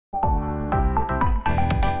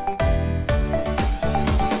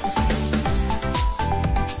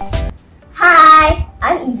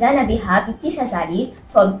Izzah binti Sazali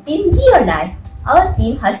from Team Geolife. Our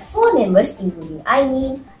team has 4 members including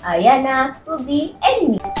Ainin, Ariana, Ruby,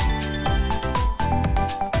 and me.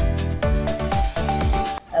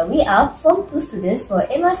 We are Form 2 students for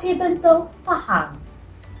mrsmbentong, Pahang.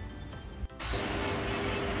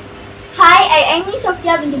 Hi, I am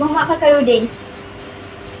Sofia binti Muhammad Fakarudin.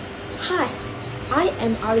 Hi, I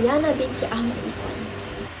am Ariana binti Ahmad Iwan.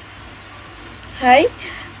 Hi,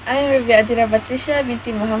 I am Ruby Batrisha binti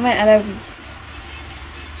Muhammad Alawi.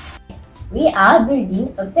 We are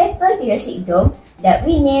building a papergeodesicdome that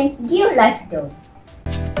we named Geolifedome.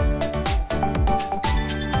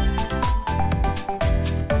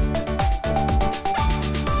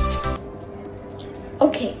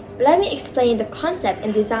 Okay, let me explain the concept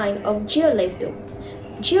and design of geolifedome.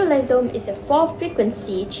 Geolifedome is a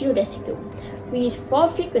 4-frequency geodesicdome. We use 4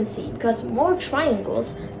 frequency because more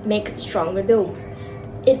triangles make a stronger dome.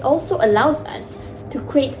 It also allows us to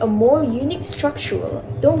create a more unique structural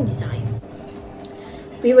dome design.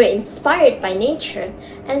 We were inspired by nature,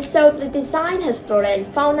 and so the design has flora and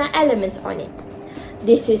fauna elements on it.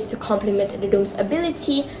 This is to complement the dome's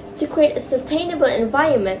ability to create a sustainable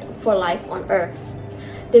environment for life on Earth.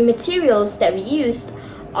 The materials that we used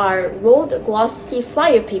are rolled glossy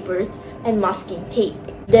flyer papers and masking tape.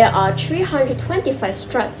 There are 325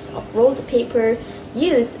 struts of rolled paper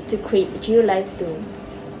used to create the geolifedome.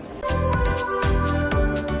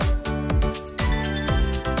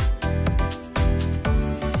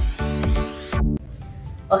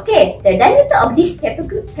 Okay, the diameter of this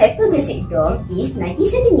papergeodesicdome is 90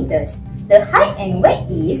 centimeters. The height and weight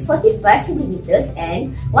is 45 centimeters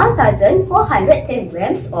and 1,410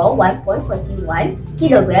 grams or 1.41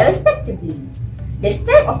 kilograms respectively. The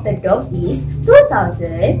strength of the dome is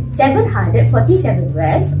 2,747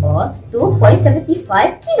 grams or 2.75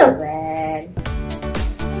 kilograms.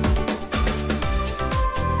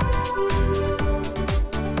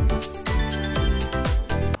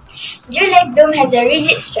 Geolifedome has a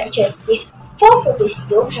rigid structure. This 4-frequency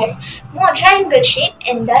dome has more triangle shape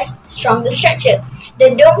and thus stronger structure. The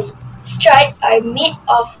dome's struts are made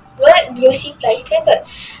of rolled glossy flies paper.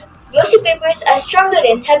 Glossy papers are stronger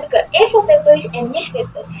than typical A4 papers and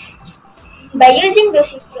newspaper. By using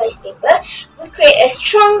glossy flies paper, we create a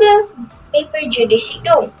stronger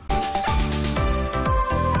papergeodesicdome.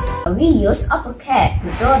 We use AutoCAD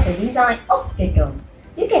to draw the design of the dome.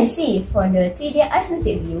 You can see from the 3D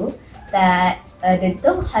isometric view that the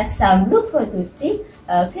dome has some loop-rotating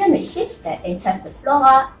pyramid shapes that enchant the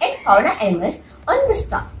flora and fauna elements on the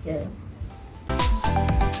structure.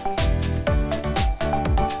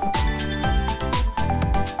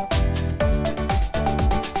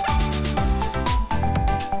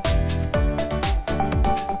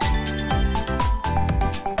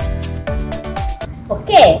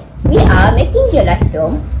 Okay, we are making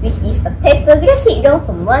geolifedome, which is a papergeodesicdome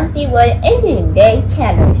from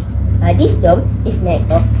mrantiworldengineeringday.challenge. This dome is made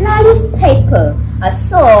of flyers paper,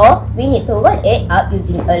 so we need to roll it up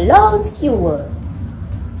using a long skewer.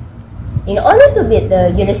 In order to build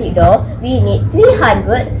the geodesicdome, we need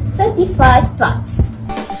 335 struts.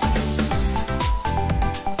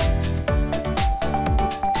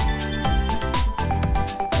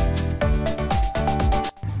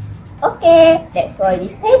 Okay, that's all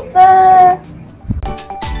this paper.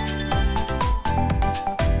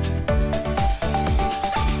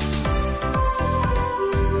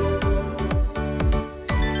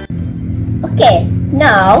 Okay,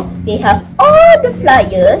 now we have all the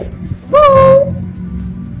flyers. Boom!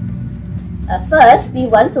 First, we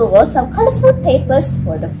want to roll some colorful papers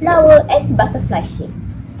for the flower and butterfly shape.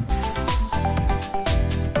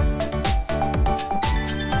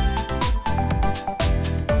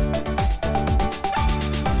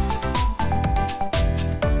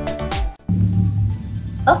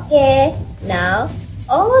 Okay, now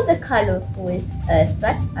all the colorful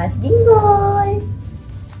struts are being rolled.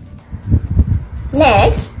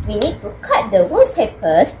 Next, we need to cut the rolled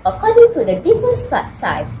papers according to the different strut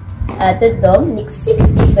size. The dome needs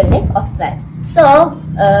 6 different lengths of struts. So,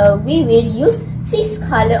 we will use 6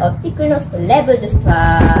 colors of sticker notes to label the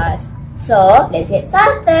struts. So, let's get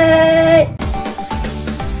started!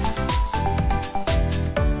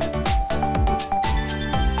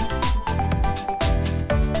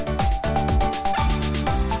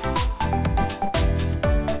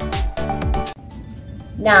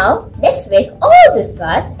 Now, let's weigh all the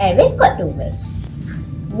struts and record the weight.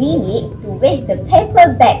 We need to weigh the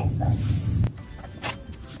paper back first.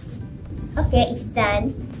 Okay, it's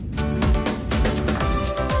done.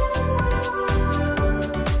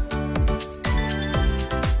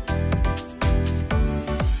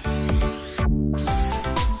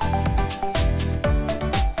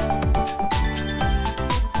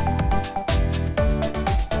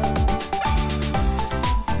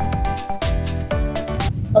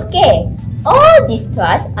 Okay, all these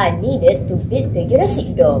struts are needed to build the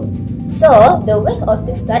geodesic dome. So, the weight of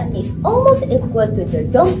the strut is almost equal to the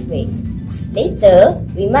dome's weight. Later,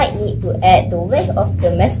 we might need to add the weight of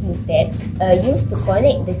the masking tape used to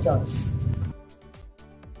connect the joints.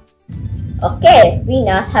 Okay, we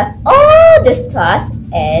now have all the struts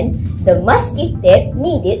and the masking tape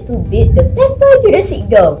needed to build the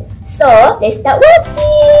papergeodesicdome. So, let's start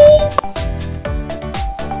working!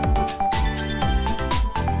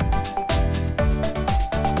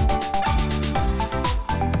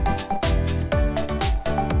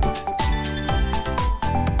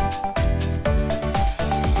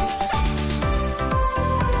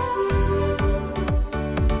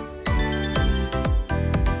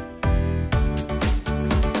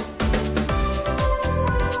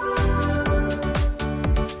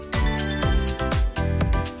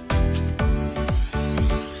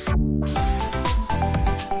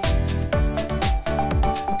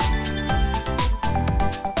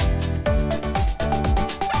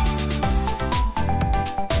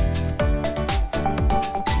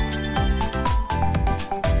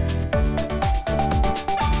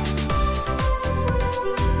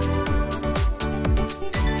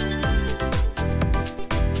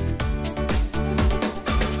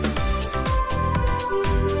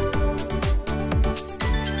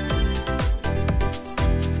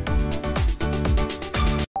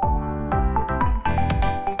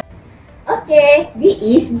 Okay, this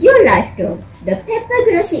is Geolifedome, the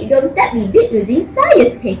papergeodesicdome that we built using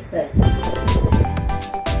bias paper.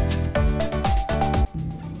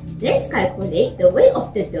 Let's calculate the weight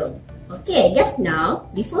of the dome. Okay, just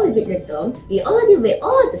now, before we build the dome, we already weighed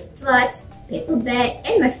all the struts, paper bag,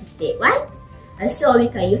 and masking tape, right? And so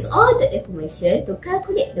we can use all the information to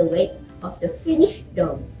calculate the weight of the finished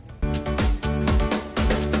dome.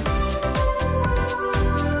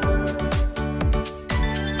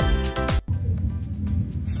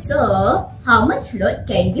 So, how much load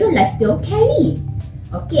can Geolifedome carry?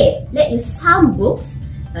 Okay, let's use some books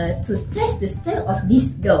to test the strength of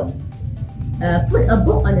this dome. Put a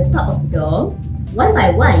book on the top of the dome, one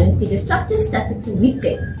by one until the structure started to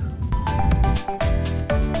weaken.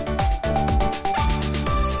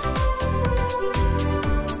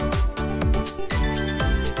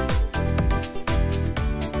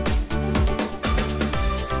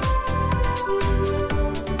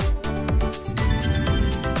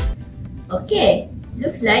 Okay,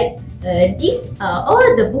 looks like these are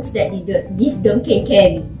all the books that this dome can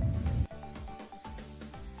carry.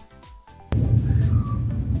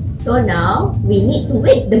 So now, we need to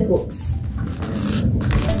weight the books.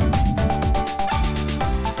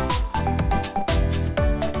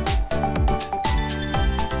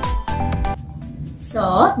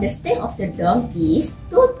 So, the strength of the dome is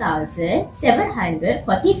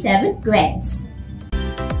 2,747 grams.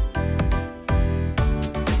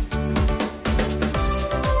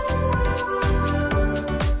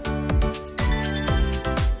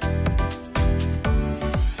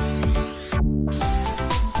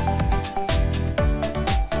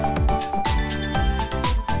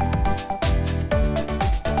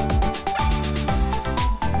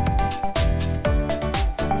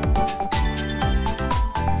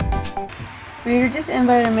 We reduce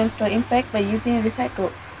environmental impact by using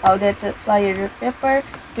recycled, outdated flyer paper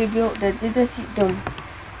to build the geodesicdome.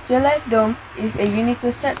 Geolifedome is a unique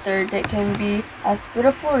structure that can be as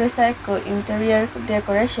beautiful recycled interior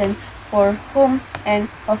decoration for home and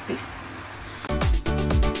office.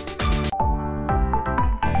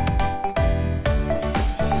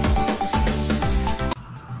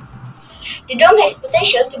 The dome has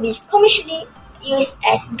potential to be commercially used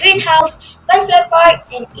as greenhouse, butterfly park,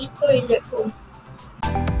 and eco-resort home.